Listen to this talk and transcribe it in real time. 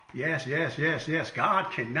Yes, yes, yes, yes.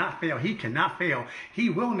 God cannot fail. He cannot fail. He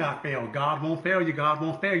will not fail. God won't fail you. God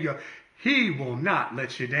won't fail you. He will not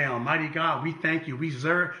let you down. Mighty God, we thank you. We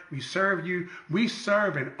serve you. We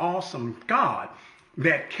serve an awesome God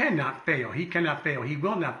that cannot fail. He cannot fail. He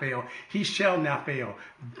will not fail. He shall not fail.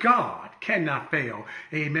 God cannot fail.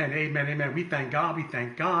 Amen, amen, amen. We thank God. We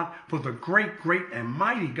thank God for the great, great, and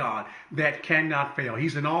mighty God that cannot fail.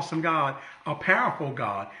 He's an awesome God, a powerful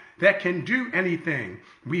God that can do anything.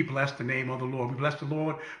 We bless the name of the Lord. We bless the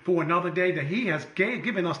Lord for another day that he has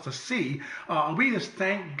given us to see. We just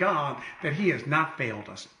thank God that he has not failed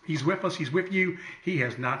us. He's with us. He's with you. He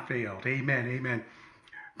has not failed. Amen, amen.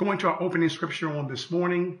 Going to our opening scripture on this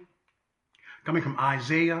morning, coming from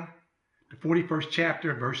Isaiah, the 41st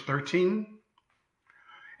chapter, verse 13.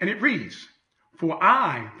 And it reads, "For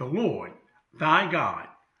I, the Lord, thy God,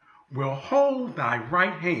 will hold thy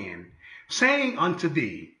right hand, saying unto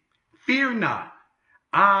thee, Fear not,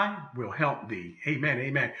 I will help thee." Amen,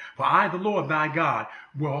 amen. "For I, the Lord thy God,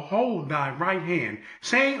 will hold thy right hand,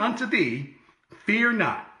 saying unto thee, Fear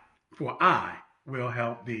not, for I will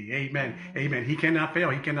help thee." Amen, amen. He cannot fail.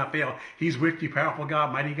 He cannot fail. He's with you, powerful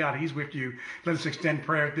God, mighty God. He's with you. Let us extend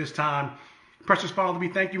prayer at this time. Precious Father, we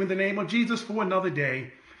thank you in the name of Jesus for another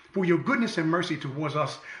day, for your goodness and mercy towards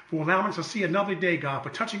us, for allowing us to see another day, God, for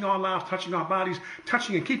touching our lives, touching our bodies,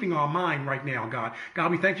 touching and keeping our mind right now, God.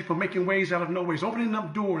 God, we thank you for making ways out of no ways, opening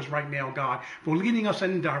up doors right now, God, for leading us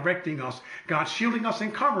and directing us, God, shielding us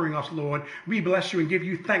and covering us, Lord. We bless you and give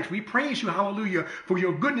you thanks. We praise you, hallelujah, for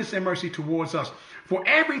your goodness and mercy towards us. For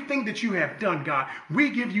everything that you have done, God, we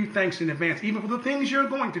give you thanks in advance, even for the things you're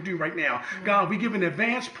going to do right now. God, we give an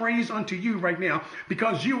advance praise unto you right now,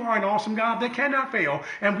 because you are an awesome God that cannot fail,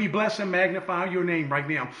 and we bless and magnify your name right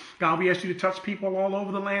now. God, we ask you to touch people all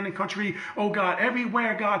over the land and country, oh God,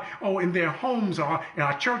 everywhere, God, oh, in their homes or in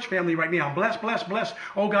our church family right now. Bless, bless, bless,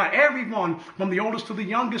 oh God, everyone from the oldest to the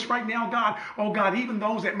youngest right now, God, oh God, even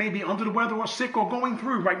those that may be under the weather or sick or going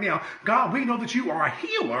through right now. God, we know that you are a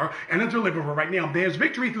healer and a deliverer right now. There's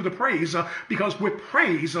victory through the praise, because with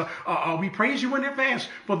praise, we praise you in advance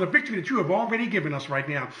for the victory that you have already given us right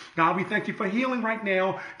now. God, we thank you for healing right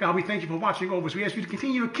now. God, we thank you for watching over us. We ask you to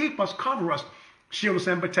continue to keep us, cover us, shield us,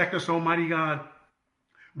 and protect us, Almighty God.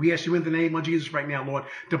 We ask you in the name of Jesus right now, Lord,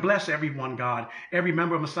 to bless everyone, God, every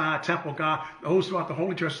member of Messiah Temple, God, those throughout the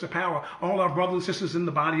Holy Church, the power, all our brothers and sisters in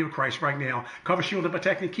the body of Christ right now. Cover, shield, and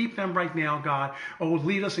protect, and keep them right now, God. Oh,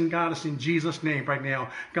 lead us and guide us in Jesus' name right now.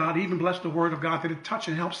 God, even bless the word of God that it touch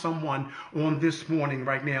and help someone on this morning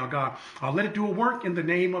right now, God. Let it do a work in the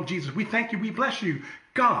name of Jesus. We thank you. We bless you.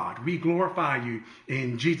 God, we glorify you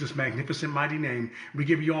in Jesus' magnificent mighty name. We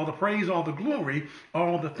give you all the praise, all the glory,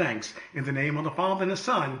 all the thanks in the name of the Father and the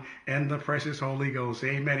Son and the precious Holy Ghost.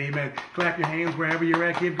 Amen, amen. Clap your hands wherever you're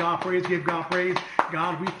at. Give God praise, give God praise.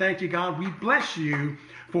 God, we thank you. God, we bless you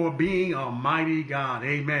for being a mighty God.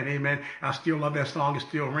 Amen, amen. I still love that song. It's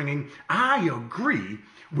still ringing. I agree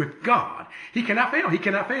with God. He cannot fail. He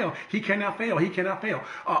cannot fail. He cannot fail. He cannot fail.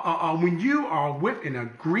 When you are with an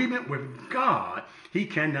agreement with God, he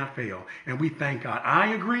cannot fail. And we thank God.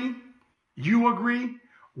 I agree. You agree.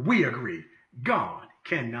 We agree. God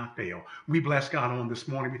cannot fail. We bless God on this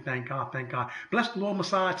morning. We thank God. Thank God. Bless the Lord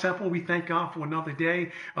Messiah Temple. We thank God for another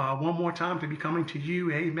day. One more time to be coming to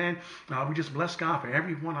you. Amen. We just bless God for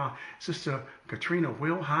everyone. Sister Katrina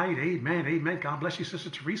Wilhite. Amen. Amen. God bless you, Sister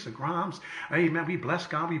Teresa Grimes. Amen. We bless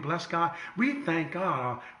God. We bless God. We thank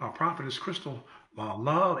God. Our prophetess Crystal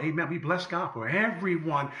Love. Amen. We bless God for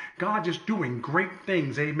everyone. God just doing great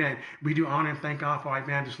things. Amen. We do honor and thank God for our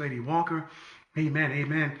evangelist Lady Walker. Amen,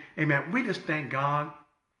 amen, amen. We just thank God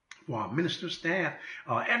for our minister staff,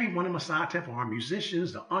 everyone in Messiah Temple, our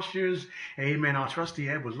musicians, the ushers, amen. Our trustee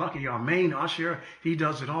Edward Lucky, our main usher, he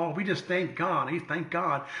does it all. We just thank God. We thank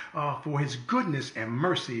God for his goodness and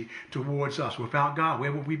mercy towards us. Without God,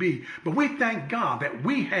 where would we be? But we thank God that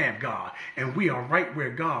we have God, and we are right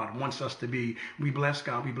where God wants us to be. We bless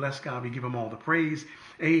God. We bless God. We give him all the praise.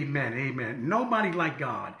 Amen, amen. Nobody like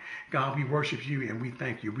God. God, we worship you, and we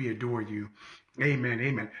thank you. We adore you. Amen,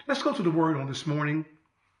 amen. Let's go to the word on this morning.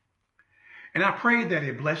 And I pray that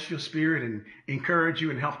it bless your spirit and encourage you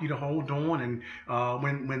and help you to hold on. And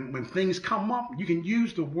when things come up, you can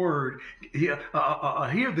use the word. Hear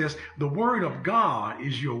this: the word of God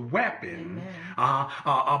is your weapon.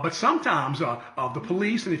 But sometimes the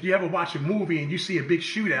police, and if you ever watch a movie and you see a big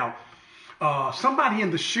shootout, somebody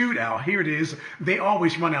in the shootout, here it is, they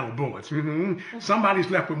always run out of bullets. Somebody's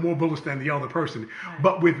left with more bullets than the other person. Right.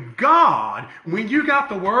 But with God, when you got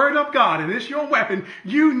the word of God and it's your weapon,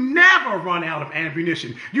 you never run out of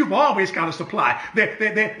ammunition. You've always got a supply.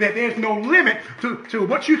 There's no limit to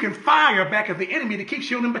what you can fire back at the enemy to keep,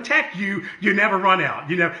 shield, and protect you. You never run out.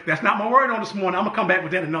 You know, that's not my word on this morning. I'm going to come back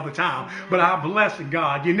with that another time. But I bless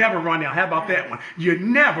God. You never run out. How about that one? You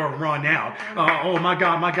never run out. Oh, my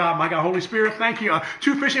God, my God, my God. Holy Spirit, thank you.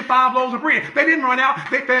 2 fish and 5 loaves of bread. They didn't run out.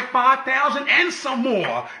 They fed 5,000 and some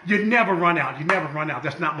more. You never run out. You never run out.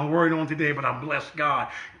 That's not my word on today, but I bless God.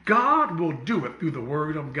 God will do it through the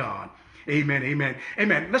word of God. Amen, amen,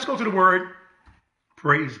 amen. Let's go to the word.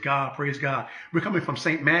 Praise God, praise God. We're coming from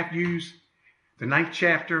St. Matthew's, the 9th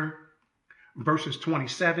chapter, verses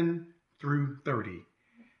 27 through 30.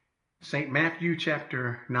 St. Matthew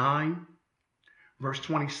chapter 9, verse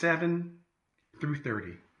 27 through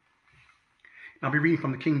 30. I'll be reading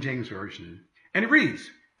from the King James Version. And it reads,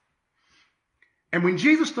 "And when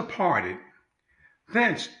Jesus departed,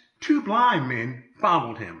 thence 2 blind men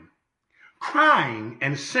followed him, crying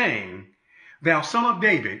and saying, Thou Son of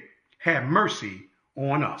David, have mercy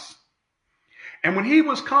on us. And when he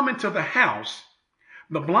was come into the house,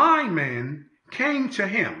 the blind men came to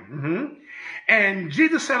him. And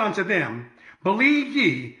Jesus said unto them, Believe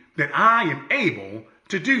ye that I am able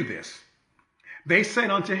to do this? They said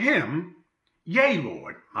unto him, Yea,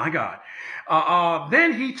 Lord, my God.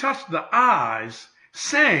 Then he touched the eyes,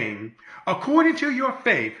 saying, According to your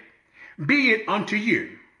faith, be it unto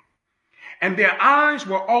you. And their eyes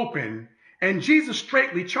were open, and Jesus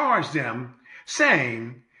straitly charged them,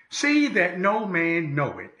 saying, See that no man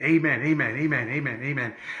know it. Amen, amen, amen, amen,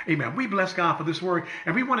 amen, amen. We bless God for this word.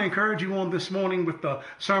 And we want to encourage you on this morning with the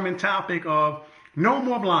sermon topic of no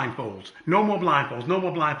more blindfolds, no more blindfolds, no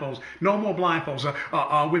more blindfolds, no more blindfolds.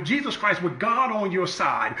 With Jesus Christ, with God on your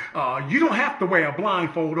side, you don't have to wear a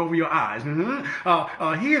blindfold over your eyes.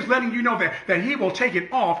 He is letting you know that he will take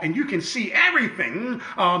it off and you can see everything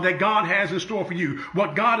that God has in store for you,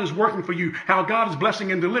 what God is working for you, how God is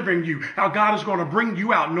blessing and delivering you, how God is going to bring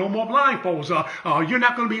you out. No more blindfolds. You're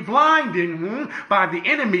not going to be blinded by the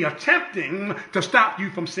enemy attempting to stop you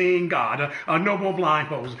from seeing God. No more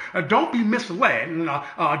blindfolds. Don't be misled.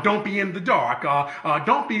 Don't be in the dark.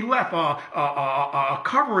 Don't be left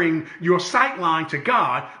covering your sight line to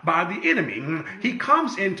God by the enemy. He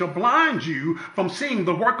comes in to blind you from seeing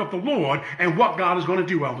the work of the Lord and what God is going to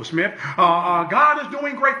do, Elder Smith. God is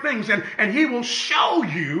doing great things, and he will show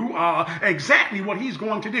you exactly what he's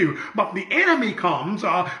going to do. But the enemy comes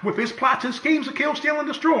with his plots and schemes to kill, steal, and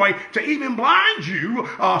destroy to even blind you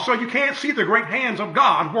so you can't see the great hands of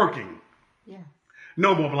God working.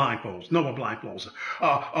 No more blindfolds. No more blindfolds.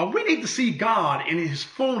 We need to see God in his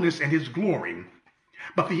fullness and his glory.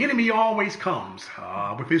 But the enemy always comes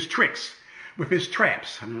with his tricks, with his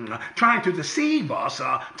traps, trying to deceive us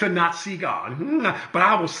to not see God. But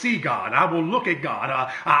I will see God. I will look at God.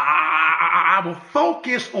 I will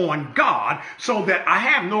focus on God so that I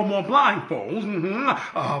have no more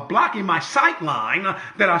blindfolds blocking my sight line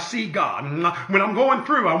that I see God. When I'm going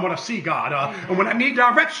through, I want to see God. When I need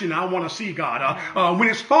direction, I want to see God. When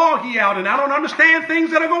it's foggy out and I don't understand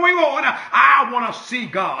things that are going on, I want to see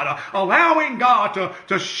God. Allowing God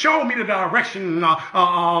to show me the direction.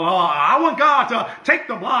 I want God to take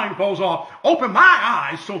the blindfolds off, open my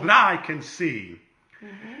eyes so that I can see.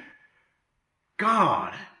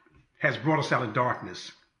 God has brought us out of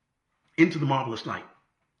darkness into the marvelous light.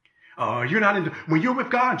 When you're with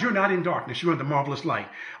God, you're not in darkness. You're in the marvelous light.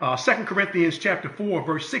 2 Corinthians chapter 4,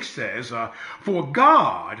 verse 6 says, For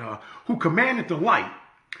God, who commanded the light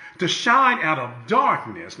to shine out of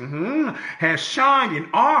darkness, has shined in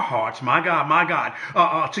our hearts, my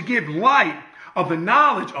God, to give light of the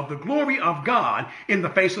knowledge of the glory of God in the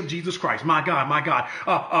face of Jesus Christ. My God, my God.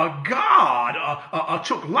 God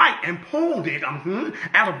took light and pulled it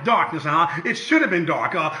out of darkness. It should have been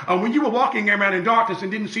dark. When you were walking around in darkness and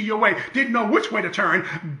didn't see your way, didn't know which way to turn,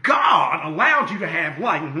 God allowed you to have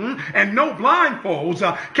light. And no blindfolds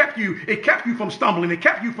kept you from stumbling. It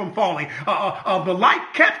kept you from falling. The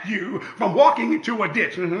light kept you from walking into a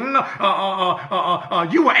ditch. You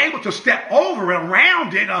were able to step over it,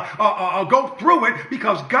 around it, go through it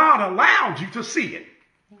because God allowed you to see it.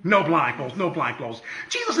 No blindfolds, no blindfolds.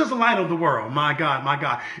 Jesus is the light of the world. My God, my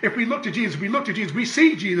God. If we look to Jesus, we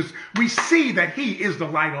see Jesus, we see that he is the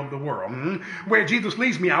light of the world. Where Jesus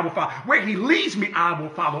leads me, I will follow. Where he leads me, I will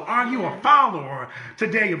follow. Are you a follower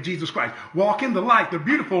today of Jesus Christ? Walk in the light, the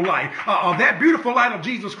beautiful light, that beautiful light of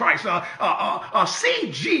Jesus Christ. See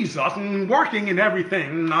Jesus working in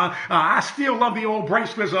everything. I still love the old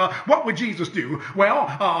bracelets. What would Jesus do? Well,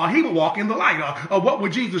 he will walk in the light. What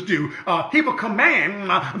would Jesus do? He will command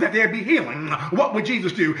that there be healing. What would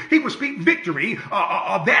Jesus do? He would speak victory.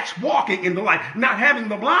 That's walking in the light. Not having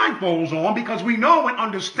the blindfolds on, because we know and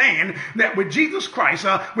understand that with Jesus Christ,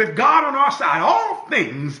 with God on our side, all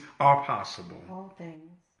things are possible. All things.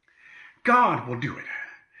 God will do it.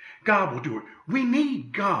 God will do it. We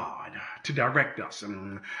need God to direct us.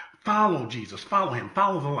 And follow Jesus, follow him,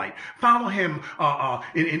 follow the light, follow him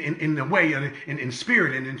in the way, in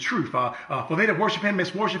spirit and in truth. For they that worship him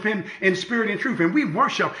must worship him in spirit and truth. And we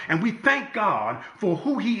worship and we thank God for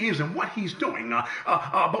who he is and what he's doing.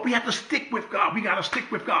 But we have to stick with God. We got to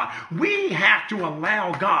stick with God. We have to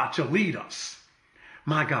allow God to lead us.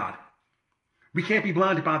 My God, we can't be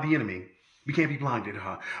blinded by the enemy. We can't be blinded. There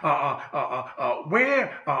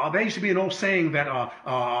used to be an old saying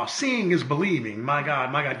that seeing is believing. My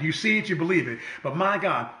God, you see it, you believe it. But my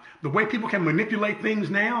God, the way people can manipulate things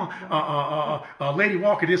now. Lady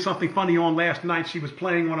Walker did something funny on last night. She was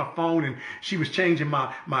playing on her phone and she was changing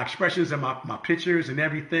my expressions and my pictures and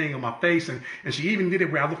everything on my face. And she even did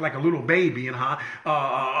it where I looked like a little baby. And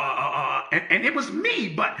it was me,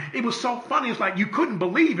 but it was so funny. It's like you couldn't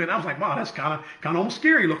believe it. I was like, wow, that's kind of almost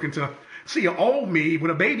scary looking to see an old me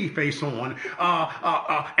with a baby face on.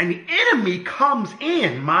 And the enemy comes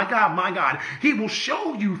in. My God. He will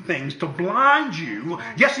show you things to blind you.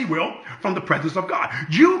 Yes, he will, from the presence of God.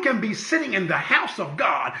 You can be sitting in the house of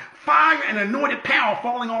God, fire and anointed power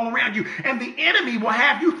falling all around you, and the enemy will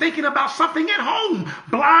have you thinking about something at home,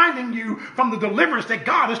 blinding you from the deliverance that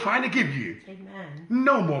God is trying to give you. Amen.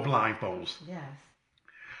 No more blindfolds. Yes.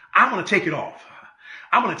 I want to take it off.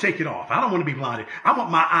 I want to take it off. I don't want to be blinded. I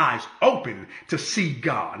want my eyes open to see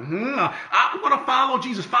God. I want to follow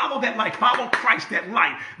Jesus. Follow that light. Follow Christ, that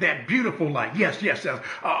light, that beautiful light. Yes. You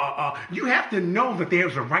have to know that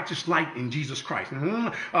there's a righteous light in Jesus Christ. As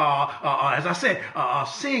I said,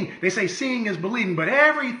 they say seeing is believing, but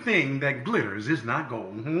everything that glitters is not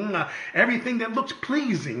gold. Everything that looks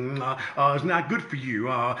pleasing is not good for you.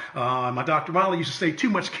 My Dr. Riley used to say too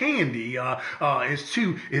much candy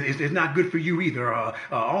is not good for you either.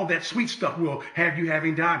 All that sweet stuff will have you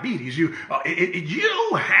having diabetes. You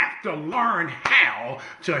have to learn how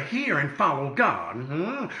to hear and follow God.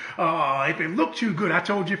 If it looked too good, I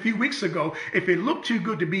told you a few weeks ago, if it looked too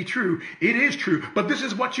good to be true, it is true. But this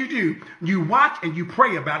is what you do. You watch and you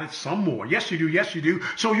pray about it some more. Yes, you do. Yes, you do.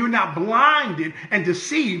 So you're not blinded and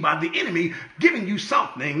deceived by the enemy giving you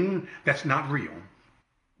something that's not real.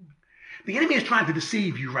 The enemy is trying to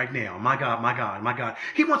deceive you right now. My God.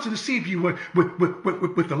 He wants to deceive you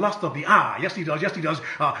with the lust of the eye. Yes, he does. He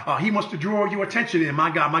wants to draw your attention in.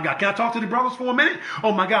 My God. Can I talk to the brothers for a minute?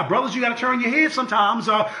 Oh, my God. Brothers, you got to turn your head sometimes.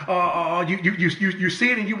 You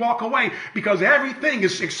see it and you walk away because everything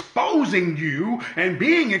is exposing you and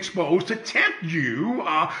being exposed to tempt you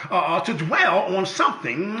to dwell on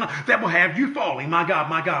something that will have you falling. My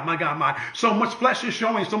God. So much flesh is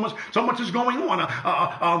showing. So much is going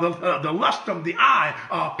on. The lust of the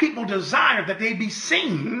eye. People desire that they be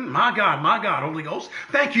seen. My God, Holy Ghost.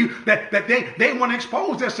 Thank you that they want to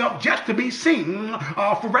expose themselves just to be seen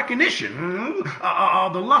for recognition.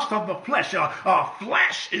 The lust of the flesh.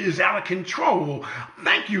 Flesh is out of control.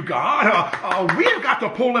 Thank you, God. We've got to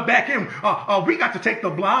pull it back in. We got to take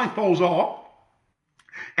the blindfolds off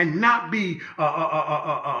and not be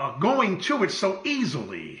going to it so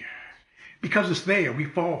easily. Because it's there, we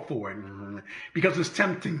fall for it. Because it's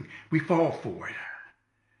tempting, we fall for it.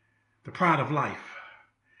 The pride of life.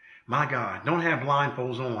 My God, don't have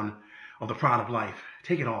blindfolds on of the pride of life.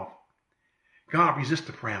 Take it off. God resists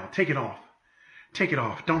the proud. Take it off. Take it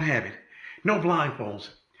off. Don't have it. No blindfolds.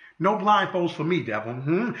 No blindfolds for me, devil.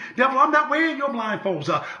 Devil, I'm not wearing your blindfolds.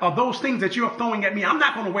 Those things that you're throwing at me, I'm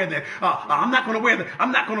not going to wear that. I'm not going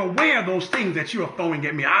to wear those things that you are throwing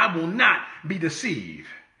at me. I will not be deceived.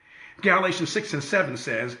 Galatians 6 and 7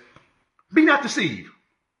 says, be not deceived.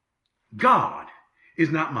 God is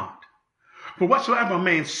not mocked. For whatsoever a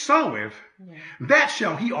man soweth, that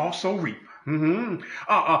shall he also reap. Many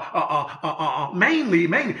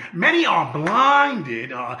are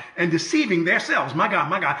blinded and deceiving themselves. My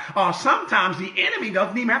God. Sometimes the enemy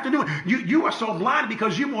doesn't even have to do it. You are so blinded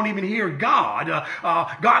because you won't even hear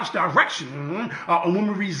God's direction. When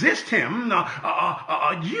we resist him,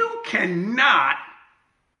 you cannot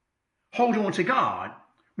hold on to God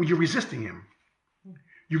when you're resisting him.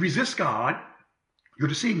 You resist God, you're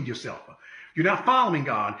deceiving yourself. You're not following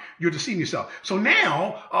God, you're deceiving yourself. So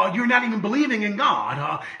now you're not even believing in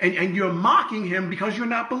God, and you're mocking him because you're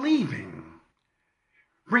not believing.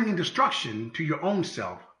 Bringing destruction to your own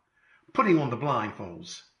self, putting on the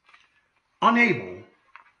blindfolds, unable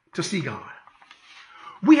to see God.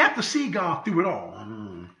 We have to see God through it all.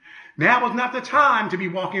 Now is not the time to be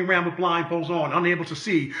walking around with blindfolds on, unable to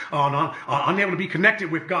see, unable to be connected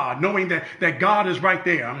with God, knowing that God is right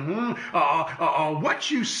there. What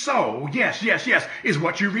you sow, yes, is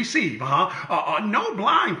what you receive. No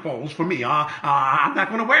blindfolds for me. I'm not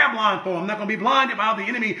going to wear a blindfold. I'm not going to be blinded by the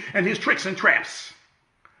enemy and his tricks and traps.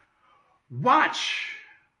 Watch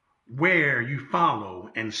where you follow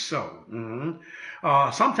and sow.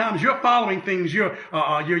 Sometimes you're following things, you're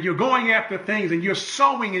going after things, and you're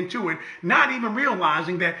sowing into it, not even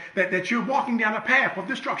realizing that you're walking down a path of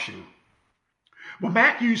destruction. Well,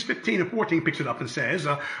 Matthew 15 and 14 picks it up and says,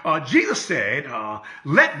 Jesus said,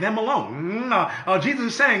 let them alone. Jesus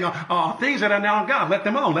is saying, things that are now God, let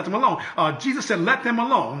them alone, let them alone. Jesus said, let them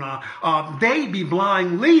alone. They be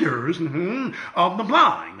blind leaders of the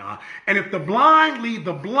blind. And if the blind lead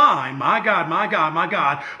the blind, my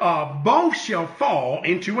God, both shall fall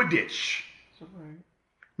into a ditch.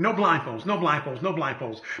 No blindfolds, no blindfolds, no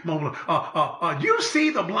blindfolds. You see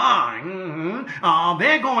the blind.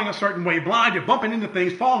 They're going a certain way, blinded, bumping into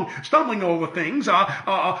things, falling, stumbling over things.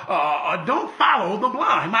 Don't follow the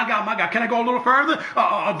blind. My God. Can I go a little further?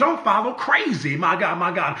 Don't follow crazy. My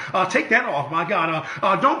God. Take that off. My God.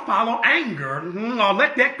 Don't follow anger.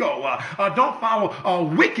 Let that go. Don't follow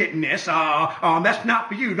wickedness. That's not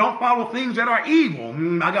for you. Don't follow things that are evil.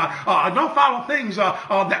 My God. Don't follow things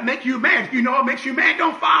that make you mad. If you know it makes you mad,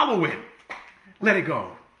 don't follow it. Let it go.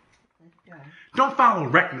 Don't follow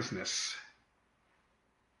recklessness.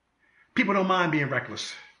 People don't mind being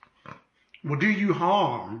reckless. Will do you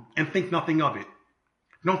harm and think nothing of it.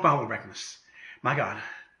 Don't follow reckless. My God.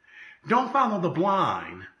 Don't follow the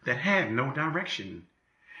blind that have no direction.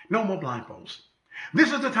 No more blindfolds.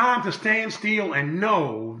 This is the time to stand still and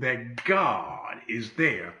know that God is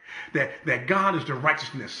there. That God is the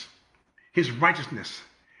righteousness. His righteousness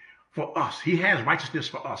for us. He has righteousness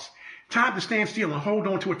for us. Time to stand still and hold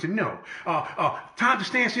on to it to know. Time to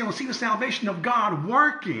stand still and see the salvation of God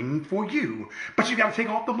working for you. But you got to take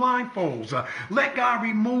off the blindfolds. Let God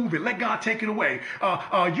remove it. Let God take it away.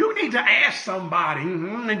 You need to ask somebody,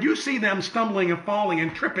 and you see them stumbling and falling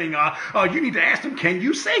and tripping. You need to ask them, can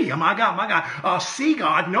you see? My God. See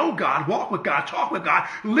God, know God, walk with God, talk with God,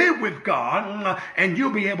 live with God, and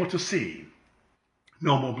you'll be able to see.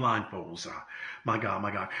 No more blindfolds. My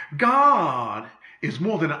God. God is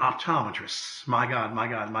more than an optometrist. My God.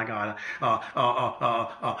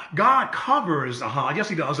 God covers, yes,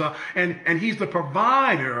 he does, and he's the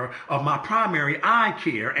provider of my primary eye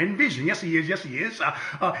care and vision. Yes, he is.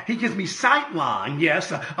 He gives me sight line, yes,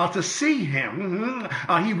 to see him.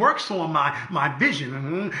 He works on my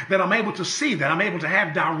vision, that I'm able to see, that I'm able to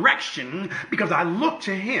have direction, because I look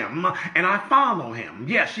to him and I follow him.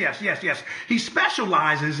 Yes. He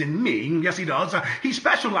specializes in me. Yes, he does. He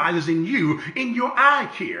specializes in you, in your eye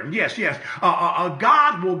care. Yes.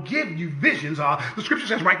 God will give you visions. The scripture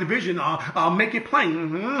says, write the vision, make it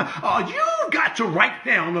plain. You got to write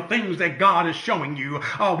down the things that God is showing you,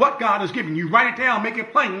 what God is giving you. Write it down, make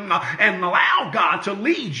it plain, and allow God to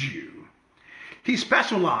lead you. He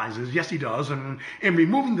specializes, yes, he does, in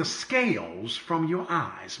removing the scales from your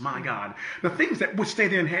eyes. My God. The things that would stay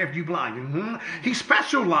there and have you blind. He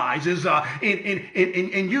specializes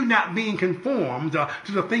in you not being conformed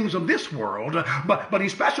to the things of this world, but he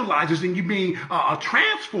specializes in you being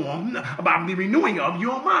transformed by the renewing of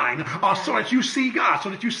your mind, so that you see God,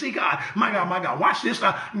 My God. Watch this.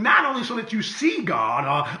 Not only so that you see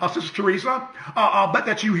God, Sister Teresa, but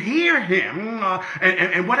that you hear him,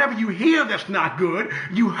 and whatever you hear that's not good,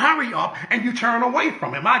 you hurry up and you turn away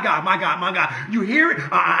from it. My God. You hear it?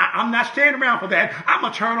 I'm not standing around for that. I'm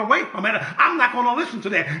going to turn away from it. I'm not going to listen to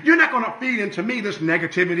that. You're not going to feed into me this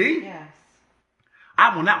negativity. Yes.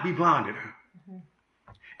 I will not be blinded.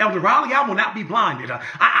 Elder Riley, I will not be blinded.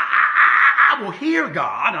 I will hear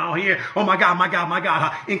God. I'll hear, oh my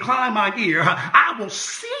God. Incline my ear. I will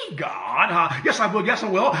see God. Yes, I will.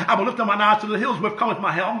 I will lift up my eyes to the hills with cometh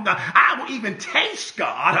my help. I will even taste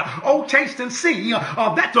God. Oh, taste and see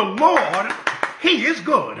that the Lord, he is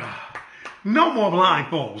good. No more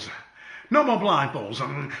blindfolds.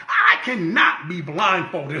 I cannot be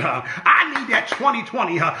blindfolded. I need that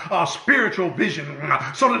 2020 spiritual vision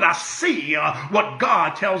so that I see what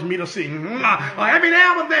God tells me to see. Every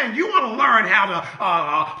now and then you want to learn how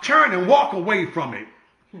to turn and walk away from it.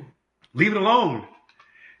 Leave it alone.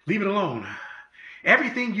 Leave it alone.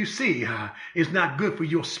 Everything you see is not good for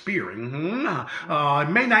your spirit. It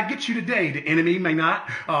may not get you today. The enemy may not.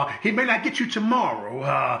 He may not get you tomorrow.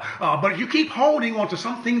 But if you keep holding on to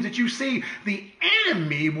some things that you see, the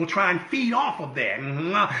enemy will try and feed off of that.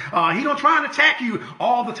 He don't try and attack you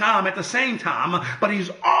all the time at the same time, but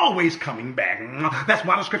he's always coming back. That's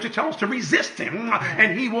why the scripture tells us to resist him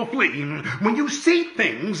and he will flee. When you see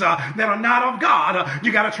things that are not of God,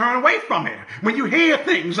 you got to turn away from it. When you hear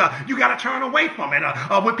things, you got to turn away from it.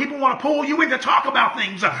 When people want to pull you in to talk about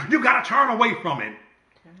things, you got to turn away from it.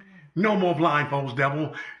 No more blindfolds,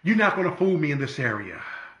 devil. You're not going to fool me in this area.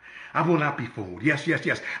 I will not be fooled. Yes, yes,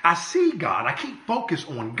 yes. I see God. I keep focused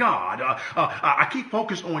on God. I keep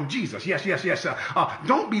focused on Jesus. Yes, yes, yes.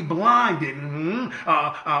 Don't be blinded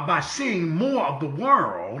by seeing more of the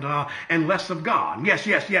world and less of God. Yes,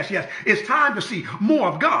 yes, yes, yes. It's time to see more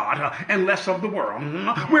of God and less of the world.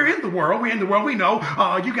 We're in the world. We're in the world. We know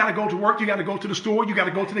you got to go to work. You got to go to the store. You got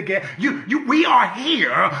to go to the gas. We are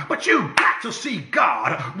here, but you got to see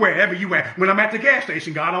God wherever you at. When I'm at the gas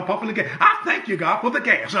station, God, I'm pumping the gas. I thank you, God, for the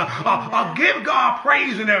gas. Give God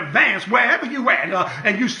praise in advance wherever you're at,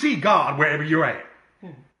 and you see God wherever you're at.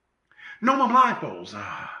 No more blindfolds.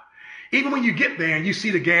 Even when you get there and you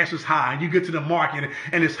see the gas is high, and you get to the market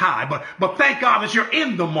and it's high, but thank God that you're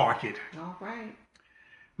in the market. All right.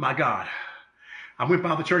 My God. I went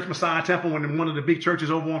by the Church Messiah Temple in one of the big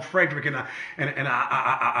churches over on Frederick, and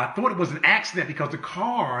I thought it was an accident because the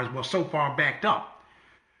cars were so far backed up.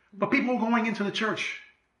 But people were going into the church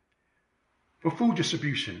for food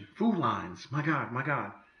distribution, food lines. My God, my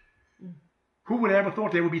God. Who would have ever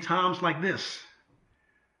thought there would be times like this?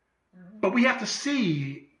 But we have to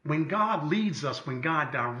see when God leads us, when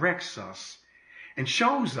God directs us and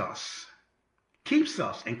shows us, keeps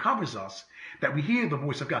us and covers us, that we hear the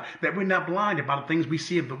voice of God, that we're not blinded by the things we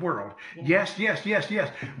see of the world. Yes, yes, yes,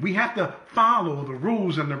 yes. We have to follow the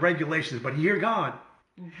rules and the regulations, but hear God,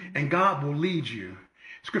 and God will lead you.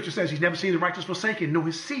 Scripture says he's never seen the righteous forsaken, nor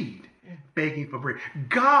his seed begging for bread.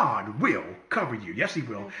 God will cover you. Yes, he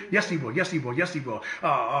will. Yes, he will. Yes, he will. Yes, he will.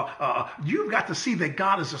 You've got to see that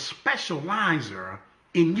God is a specializer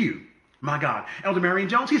in you. My God. Elder Marion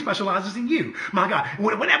Jones, he specializes in you. My God.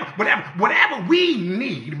 Whatever we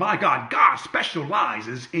need, my God, God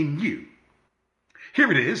specializes in you.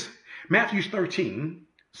 Here it is. Matthew 13,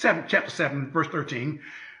 chapter 7, verse 13.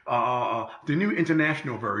 The New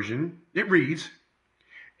International Version. It reads,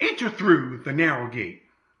 "Enter through the narrow gate.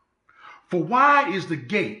 For wide is the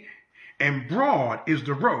gate and broad is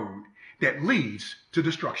the road that leads to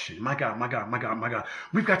destruction." My God, my God, my God, my God.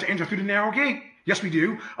 We've got to enter through the narrow gate. Yes, we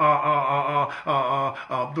do. The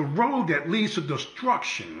road that leads to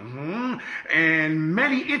destruction. And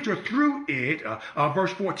many enter through it.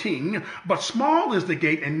 Verse 14. But small is the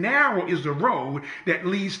gate and narrow is the road that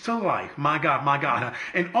leads to life. My God, my God.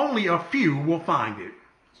 And only a few will find it.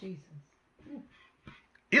 Jesus.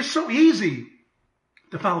 It's so easy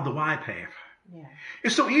to follow the wide path. Yeah.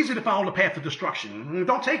 It's so easy to follow the path of destruction. It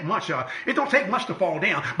don't take much. It don't take much to fall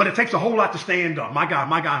down, but it takes a whole lot to stand up. My God,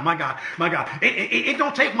 my God, my God, my God. It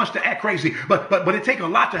don't take much to act crazy, but it takes a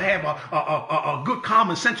lot to have a good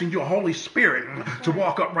common sense in your Holy Spirit to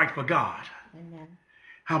walk upright for God. Amen.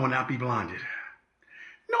 I will not be blinded.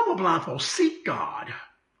 No more blindfolds. Seek God.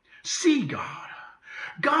 See God.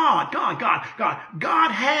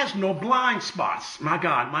 God has no blind spots. My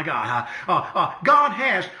God, my God. God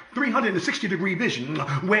has 360-degree vision.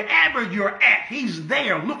 Wherever you're at, he's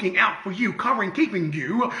there looking out for you, covering, keeping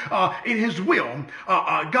you in his will.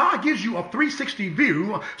 God gives you a 360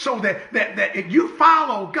 view so that if you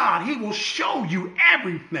follow God, he will show you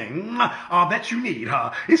everything that you need.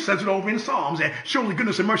 It says it over in Psalms that surely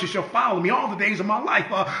goodness and mercy shall follow me all the days of my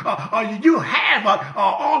life. You have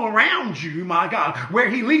all around you, my God,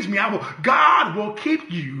 where he leads me, God will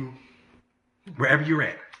keep you wherever you're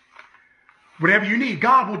at. Whatever you need,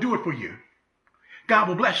 God will do it for you. God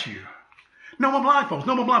will bless you. No more blindfolds.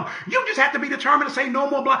 No more blind. You just have to be determined to say no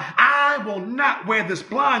more blind. I will not wear this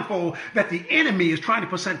blindfold that the enemy is trying to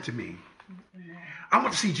present to me. I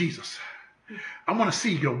want to see Jesus. I want to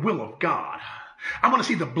see the will of God. I want to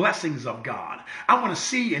see the blessings of God. I want to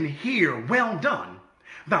see and hear, well done,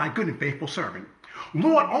 thy good and faithful servant.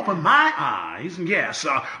 Lord, open my eyes, yes, so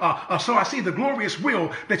I see the glorious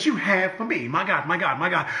will that you have for me. My God, my God, my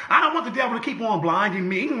God. I don't want the devil to keep on blinding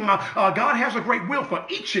me. God has a great will for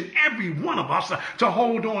each and every one of us to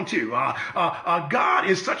hold on to. God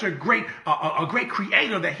is such a great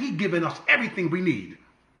creator that he's given us everything we need.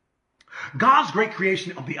 God's great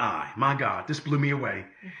creation of the eye. My God, this blew me away.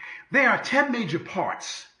 There are 10 major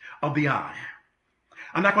parts of the eye.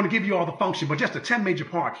 I'm not going to give you all the function, but just the 10 major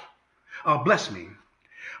parts. bless me.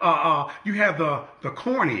 You have the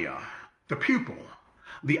cornea, the pupil,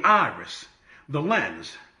 the iris, the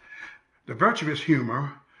lens, the vitreous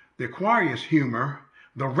humor, the aqueous humor,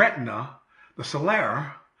 the retina, the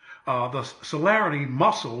sclera, the celerity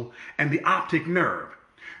muscle, and the optic nerve.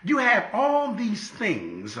 You have all these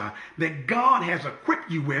things that God has equipped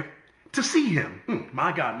you with to see him.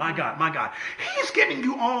 My God, my God, my God. He's giving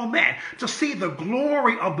you all that to see the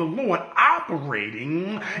glory of the Lord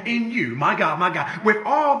operating in you. My God, my God. With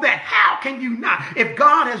all that, how can you not? If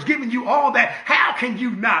God has given you all that, how can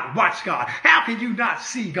you not watch God? How can you not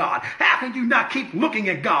see God? How can you not keep looking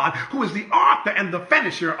at God, who is the author and the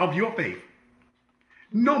finisher of your faith?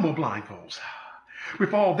 No more blindfolds.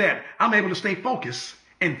 With all that, I'm able to stay focused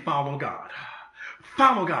and follow God.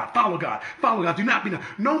 Follow God, follow God, follow God. Do not be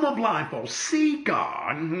no more blindfolds. See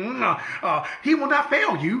God. He will not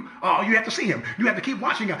fail you. You have to see him. You have to keep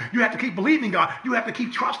watching God. You have to keep believing God. You have to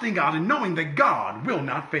keep trusting God and knowing that God will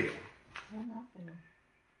not fail.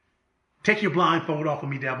 Take your blindfold off of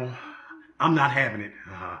me, devil. I'm not having it.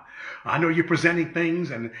 I know you're presenting things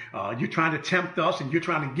and you're trying to tempt us and you're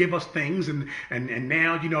trying to give us things. And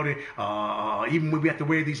now, you know, even when we have to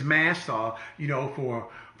wear these masks, you know, for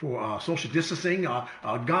social distancing,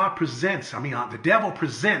 God presents, the devil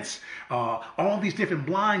presents all these different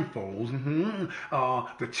blindfolds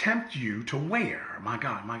to tempt you to wear. My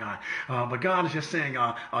God, my God. But God is just saying,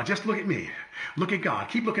 just look at me. Look at God.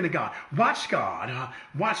 Keep looking at God. Watch God.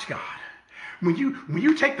 Watch God. When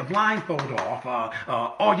you take the blindfold off,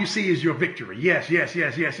 all you see is your victory. Yes, yes,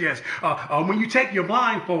 yes, yes, yes. When you take your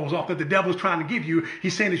blindfolds off that the devil's trying to give you,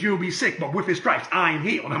 he's saying that you'll be sick, but with his stripes, I am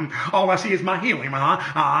healed. All I see is my healing.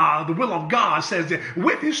 The will of God says that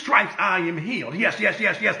with his stripes, I am healed. Yes, yes,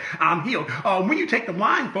 yes, yes, I'm healed. When you take the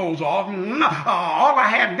blindfolds off, all I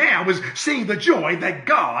have now is seeing the joy that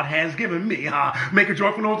God has given me. Make a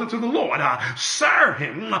joyful noise unto the Lord. Serve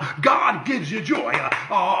him. God gives you joy.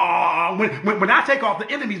 When I take off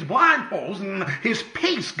the enemy's blindfolds, his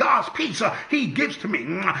peace, God's peace, he gives to me.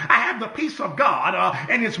 I have the peace of God,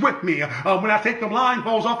 and it's with me. When I take the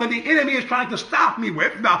blindfolds off that the enemy is trying to stop me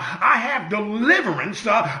with, I have deliverance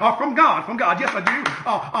from God. From God, yes, I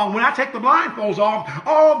do. When I take the blindfolds off,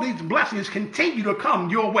 all these blessings continue to come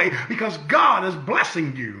your way because God is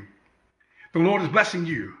blessing you. The Lord is blessing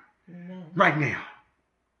you right now.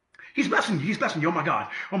 He's blessing you. He's blessing you. Oh, my God.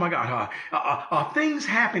 Oh, my God. Things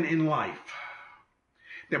happen in life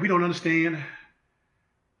that we don't understand,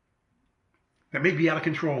 that may be out of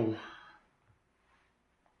control,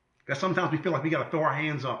 that sometimes we feel like we got to throw our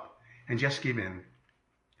hands up and just give in.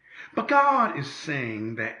 But God is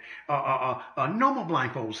saying that no more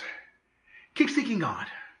blindfolds. Keep seeking God.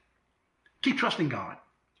 Keep trusting God.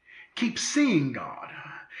 Keep seeing God.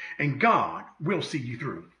 And God will see you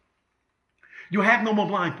through. You'll have no more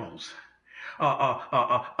blindfolds.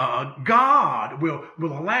 God will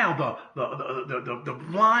allow the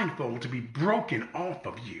blindfold to be broken off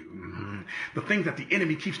of you. The things that the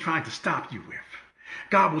enemy keeps trying to stop you with.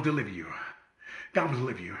 God will deliver you. God will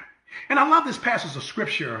deliver you. And I love this passage of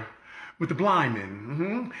scripture with the blind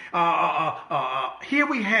men. Here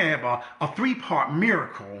we have a three-part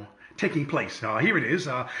miracle taking place. Here it is.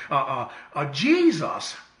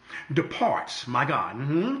 Jesus departs, my God.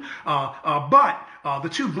 But the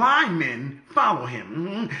two blind men follow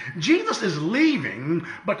him. Jesus is leaving,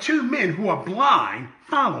 but two men who are blind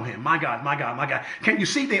follow him. My God, my God, my God. Can you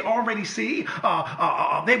see? They already see.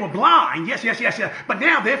 They were blind. Yes, yes, yes, yes. But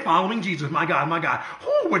now they're following Jesus. My God, my God.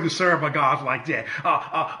 Who wouldn't serve a God like that?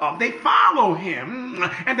 They follow him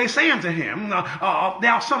and they say unto him,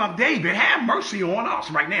 thou son of David, have mercy on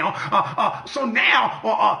us right now. So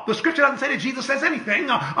now the scripture doesn't say that Jesus says anything,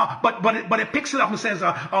 but it picks it up and says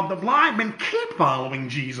the blind men keep following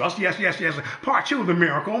Jesus. Yes, yes, yes. Part two of the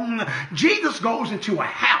miracle. Jesus goes into a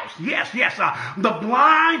house. Yes, yes. The blind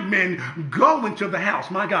men go into the house.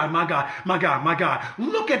 My God, my God, my God, my God.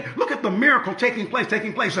 Look at the miracle taking place.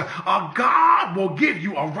 God will give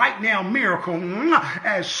you a right now miracle.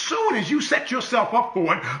 As soon as you set yourself up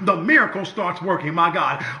for it, the miracle starts working. My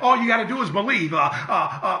God. All you got to do is believe.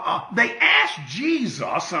 They ask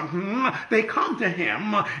Jesus. They come to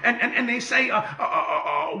him and they say,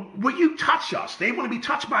 will you touch us? They want to be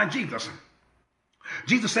touched by Jesus.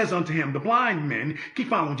 Jesus says unto him, the blind men keep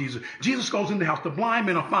following Jesus. Jesus goes in the house. The blind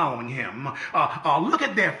men are following him. Look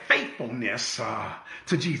at their faithfulness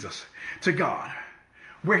to Jesus, to God.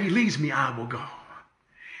 Where he leads me, I will go.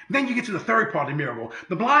 Then you get to the third part of the miracle.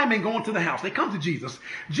 The blind men go into the house. They come to Jesus.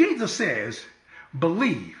 Jesus says,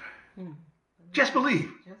 believe. Just believe.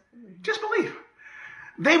 Just believe.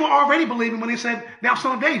 They were already believing when he said, thou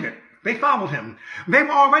son of David. They followed him. They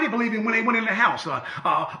were already believing when they went in the house.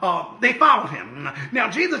 They followed him. Now,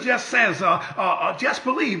 Jesus just says, just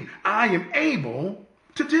believe I am able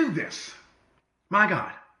to do this. My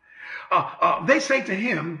God. They say to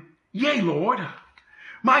him, yea, Lord.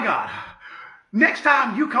 My God. Next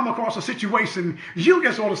time you come across a situation, you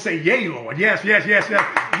just ought to say, yea, Lord. Yes, yes, yes, yes.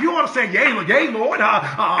 You ought to say, yea, Lord. Yea, Lord.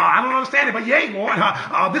 I don't understand it, but yea, Lord.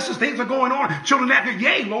 Things are going on. Children acting,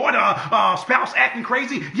 yea, Lord. Spouse acting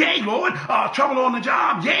crazy. Yea, Lord. Trouble on the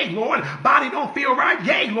job. Yea, Lord. Body don't feel right.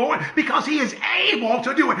 Yea, Lord. Because he is able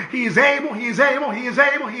to do it. He is able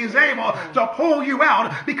to pull you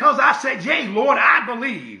out because I said, yea, Lord, I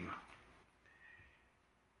believe.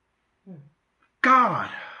 God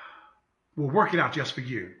will work it out just for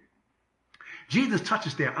you. Jesus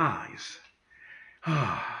touches their eyes.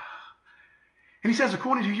 And he says,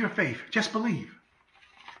 according to your faith, just believe.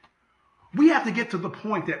 We have to get to the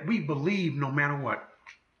point that we believe no matter what.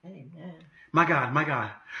 Amen. My God, my God.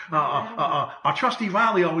 Our trustee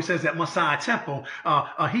Riley always says at Messiah Temple,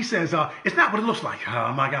 he says, it's not what it looks like.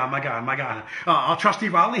 My God, my God, my God. Our trustee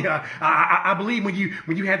Riley, I believe when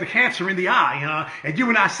you had the cancer in the eye, and you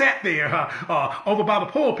and I sat there over by the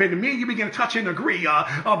pulpit, and me and you began to touch and agree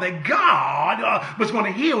that God was going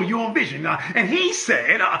to heal you on vision. And he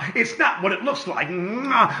said, it's not what it looks like.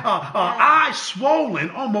 Eyes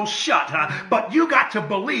swollen, almost shut. But you got to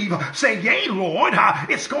believe. Say, yea, Lord,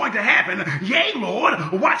 it's going to happen. Yea,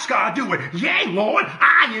 Lord, watch God do it. Yea, Lord,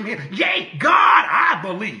 I am here. Yea, God, I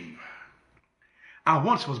believe. I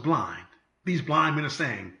once was blind. These blind men are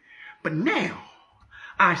saying, but now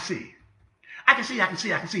I see. I can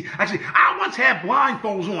see. I once had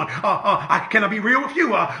blindfolds on. Can I be real with you?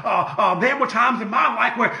 There were times in my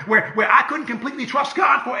life where I couldn't completely trust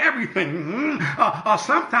God for everything.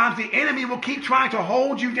 Sometimes the enemy will keep trying to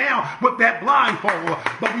hold you down with that blindfold.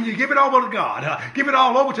 But when you give it over to God, give it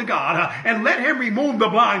all over to God, and let him remove the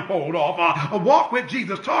blindfold off, walk with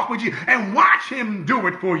Jesus, talk with you, and watch him do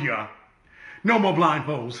it for you. No more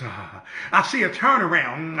blindfolds. I see a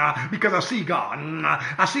turnaround because I see God.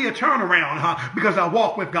 I see a turnaround because I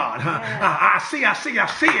walk with God. I see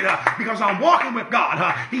it because I'm walking with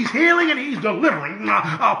God. He's healing and he's delivering.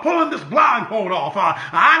 Pulling this blindfold off.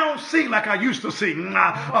 I don't see like I used to see.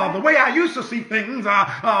 The way I used to see things,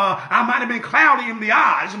 I might have been cloudy in the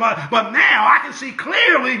eyes, but now I can see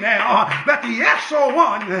clearly now that the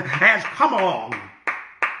SO1 has come along.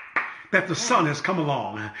 That the Son has come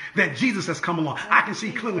along, that Jesus has come along. I can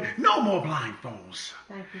see clearly. No more blindfolds.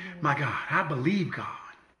 My God, I believe God.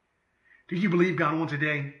 Do you believe God on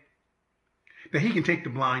today? That he can take the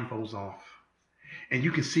blindfolds off and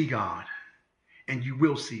you can see God and you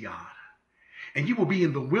will see God. And you will be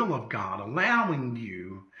in the will of God, allowing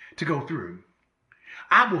you to go through.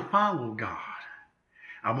 I will follow God.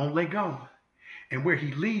 I won't let go. And where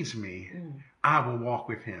he leads me, I will walk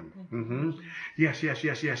with him. Mm-hmm. Yes.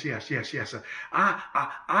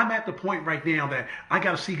 I'm at the point right now that I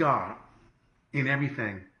got to see God in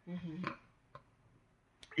everything. Mm-hmm.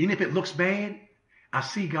 Even if it looks bad, I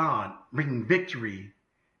see God bringing victory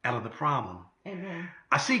out of the problem. Amen.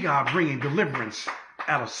 I see God bringing deliverance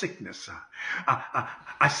out of sickness.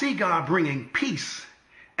 I see God bringing peace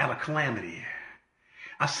out of calamity.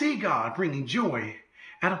 I see God bringing joy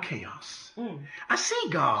out of chaos. I see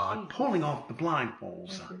God pulling off the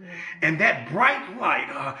blindfolds. And that bright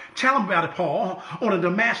light, tell him about it, Paul, on a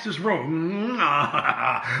Damascus road.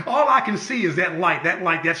 All I can see is that light,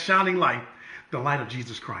 that shining light, the light of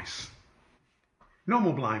Jesus Christ. No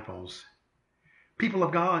more blindfolds. People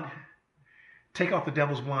of God, take off the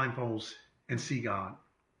devil's blindfolds and see God.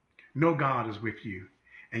 Know God is with you,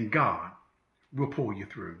 and God will pull you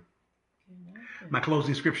through. My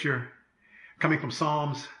closing scripture, coming from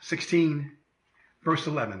Psalms 16, verse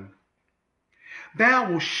 11. Thou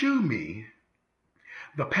wilt shew me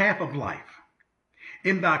the path of life.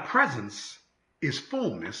 In thy presence is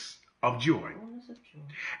fullness of joy.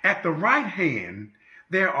 At the right hand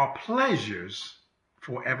there are pleasures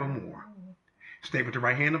forevermore. Stay with the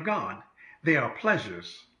right hand of God. There are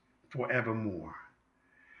pleasures forevermore.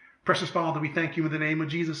 Precious Father, we thank you in the name of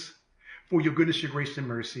Jesus for your goodness, your grace, and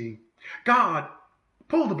mercy. God,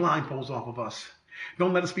 pull the blindfolds off of us.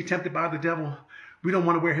 Don't let us be tempted by the devil. We don't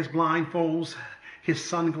want to wear his blindfolds, his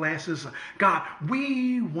sunglasses. God,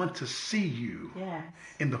 we want to see you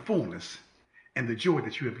in the fullness and the joy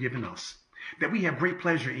that you have given us. That we have great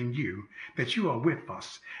pleasure in you, that you are with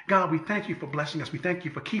us. God, we thank you for blessing us. We thank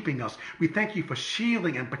you for keeping us. We thank you for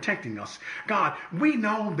shielding and protecting us. God, we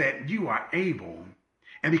know that you are able.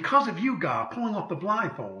 And because of you, God, pulling off the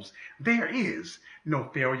blindfolds, there is no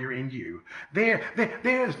failure in you. There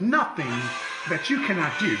is nothing that you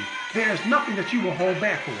cannot do. There is nothing that you will hold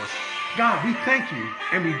back for us. God, we thank you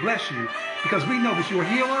and we bless you because we know that you're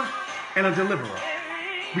a healer and a deliverer.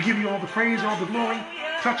 We give you all the praise, all the glory.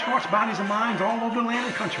 Touch hearts, bodies, and minds all over the land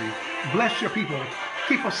and country. Bless your people.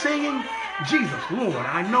 Keep us singing, Jesus, Lord.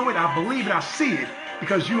 I know it, I believe it, I see it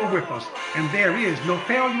because you are with us. And there is no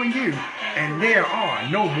failure in you. And there are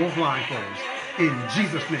no more blindfolds. In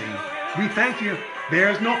Jesus' name, we thank you. There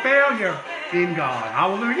is no failure in God.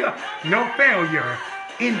 Hallelujah. No failure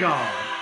in God.